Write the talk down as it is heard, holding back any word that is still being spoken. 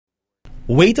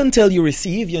Wait until you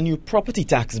receive your new property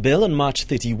tax bill on March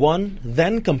 31,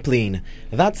 then complain.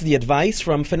 That's the advice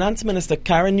from Finance Minister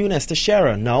Karen Nunes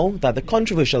Teixeira now that the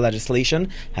controversial legislation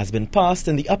has been passed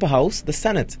in the Upper House, the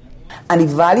Senate. And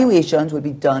evaluations will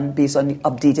be done based on the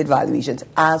updated valuations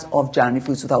as of January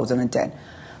 1st, 2010.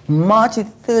 March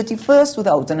 31st,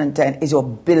 2010 is your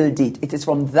bill date. It is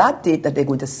from that date that they're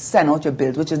going to send out your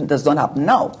bills, which does not happen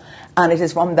now. And it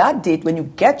is from that date when you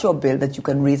get your bill that you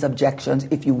can raise objections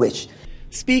if you wish.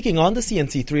 Speaking on the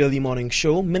CNC3 Early Morning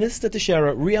Show, Minister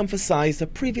Teixeira re-emphasized a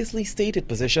previously stated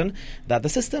position that the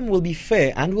system will be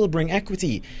fair and will bring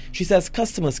equity. She says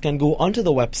customers can go onto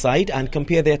the website and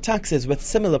compare their taxes with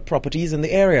similar properties in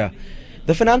the area.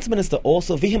 The Finance Minister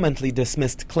also vehemently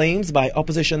dismissed claims by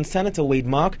opposition Senator Wade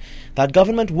Mark that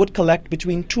government would collect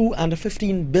between $2 and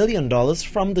 $15 billion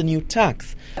from the new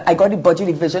tax. I got the budget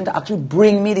revision to actually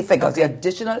bring me the figures, the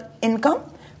additional income.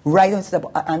 Right, it's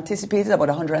anticipated about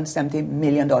 $170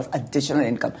 million additional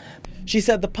income. She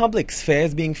said the public's fear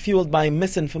is being fueled by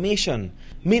misinformation.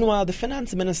 Meanwhile, the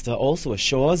Finance Minister also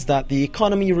assures that the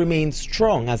economy remains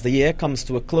strong as the year comes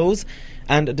to a close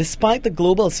and, despite the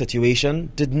global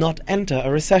situation, did not enter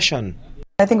a recession.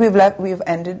 I think we've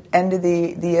ended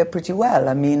the year pretty well.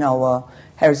 I mean, our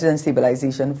Heritage and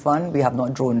Stabilization Fund, we have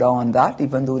not drawn down on that,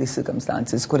 even though the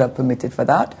circumstances could have permitted for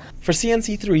that. For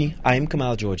CNC3, I'm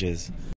Kamal Georges.